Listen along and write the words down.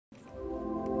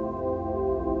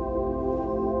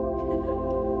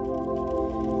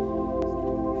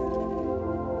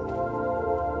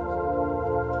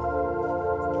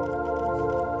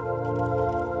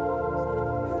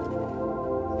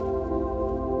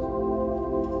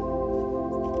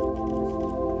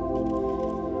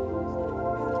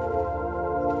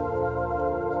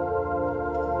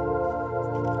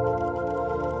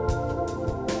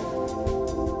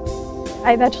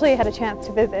I eventually had a chance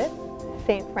to visit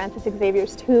Saint Francis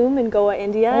Xavier's tomb in Goa,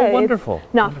 India. Oh, wonderful.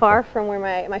 It's not wonderful. far from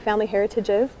where my family heritage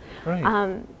is.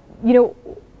 Right. You know,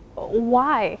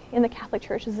 why in the Catholic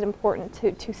Church is it important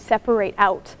to separate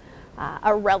out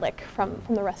a relic from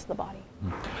the rest of the body?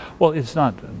 Well, it's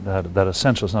not that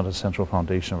essential. It's not a central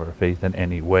foundation of our faith in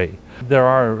any way. There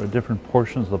are different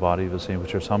portions of the body of a saint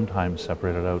which are sometimes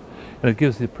separated out, and it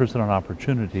gives the person an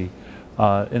opportunity,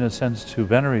 in a sense, to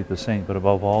venerate the saint, but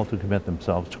above all to commit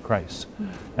themselves to Christ.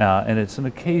 And it's an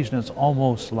occasion. It's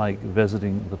almost like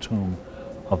visiting the tomb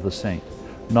of the saint.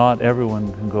 Not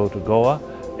everyone can go to Goa,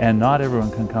 and not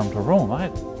everyone can come to Rome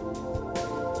either.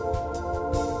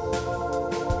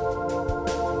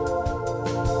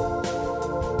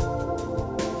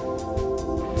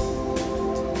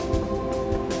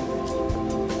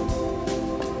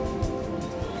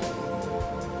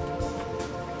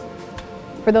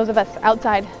 For those of us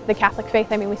outside the Catholic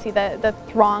faith, I mean, we see the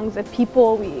throngs of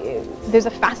people. There's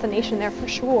a fascination there for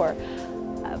sure.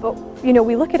 But, you know,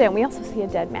 we look at it and we also see a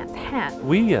dead man's hand.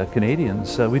 We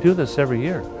Canadians, we do this every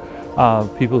year.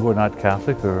 People who are not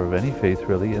Catholic or of any faith,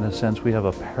 really, in a sense, we have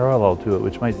a parallel to it,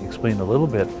 which might explain a little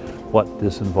bit what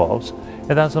this involves.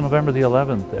 And that's on November the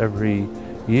 11th every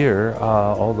year.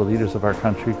 All the leaders of our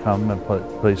country come and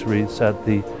place wreaths at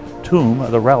the tomb,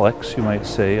 the relics, you might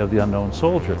say, of the unknown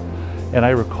soldier. And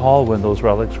I recall when those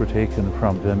relics were taken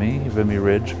from Vimy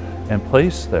Ridge, and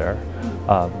placed there,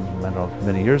 I don't know,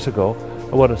 many years ago,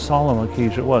 what a solemn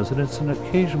occasion it was. And it's an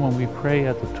occasion when we pray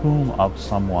at the tomb of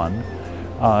someone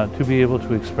to be able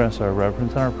to express our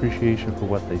reverence and our appreciation for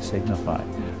what they signify.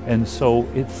 And so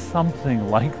it's something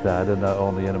like that, in not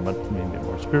only intimate, maybe a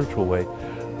more spiritual way,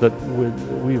 that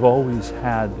we've always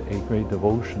had a great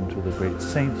devotion to the great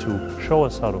saints who show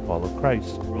us how to follow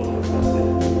Christ.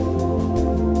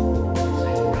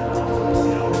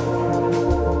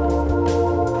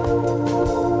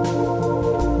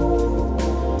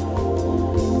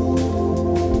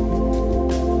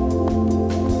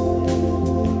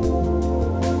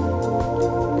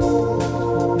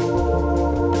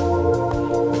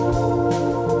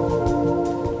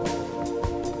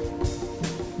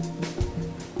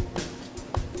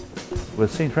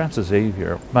 With Saint Francis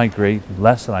Xavier, my great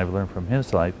lesson I've learned from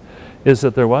his life is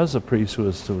that there was a priest who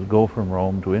was to go from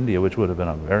Rome to India, which would have been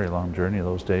a very long journey in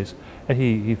those days, and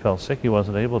he fell sick, he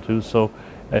wasn't able to, so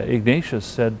Ignatius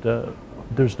said,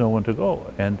 there's no one to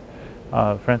go, and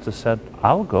Francis said,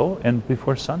 I'll go, and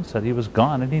before sunset he was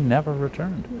gone, and he never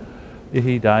returned.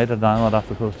 He died at an island off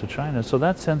the coast of China. So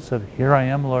that sense of, here I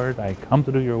am, Lord, I come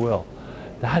to do your will,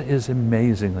 that is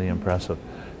amazingly impressive.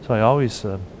 So I always,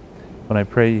 when I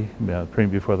pray, praying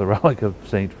before the relic of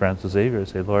Saint Francis Xavier, I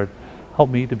say, Lord, help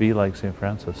me to be like Saint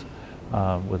Francis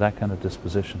with that kind of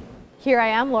disposition. Here I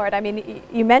am, Lord. I mean,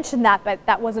 you mentioned that, but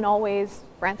that wasn't always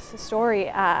Francis' story.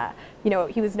 You know,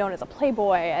 he was known as a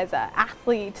playboy, as an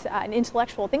athlete, an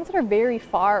intellectual, things that are very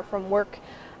far from work,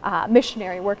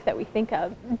 missionary work that we think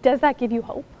of. Does that give you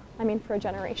hope? I mean, for a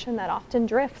generation that often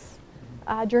drifts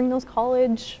during those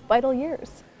college vital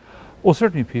years? Well,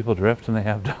 certainly people drift, and they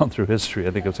have down through history.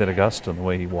 I think of St. Augustine, the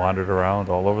way he wandered around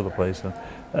all over the place. And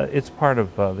it's part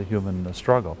of the human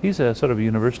struggle. He's a sort of a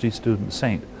university student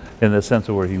saint in the sense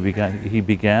of where he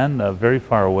began very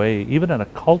far away, even in a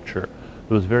culture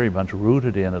that was very much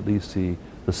rooted in at least the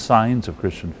signs of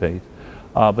Christian faith.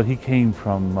 But he came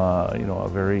from you know, a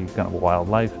very kind of wild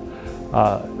life.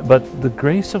 But the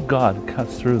grace of God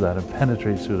cuts through that and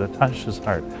penetrates through that, touched his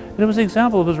heart. And it was the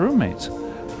example of his roommates.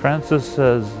 Francis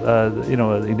says, you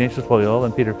know, Ignatius Loyola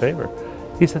and Peter Faber.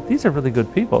 He said, these are really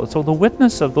good people. So the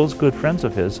witness of those good friends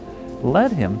of his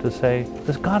led him to say,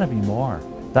 there's got to be more.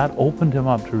 That opened him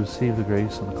up to receive the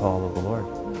grace and the call of the Lord.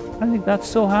 I think that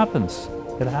still happens.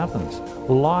 It happens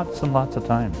lots and lots of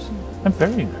times. I'm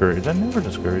very encouraged. I'm never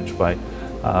discouraged by, you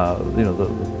know,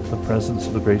 the presence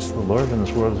of the grace of the Lord in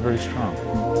this world is very strong.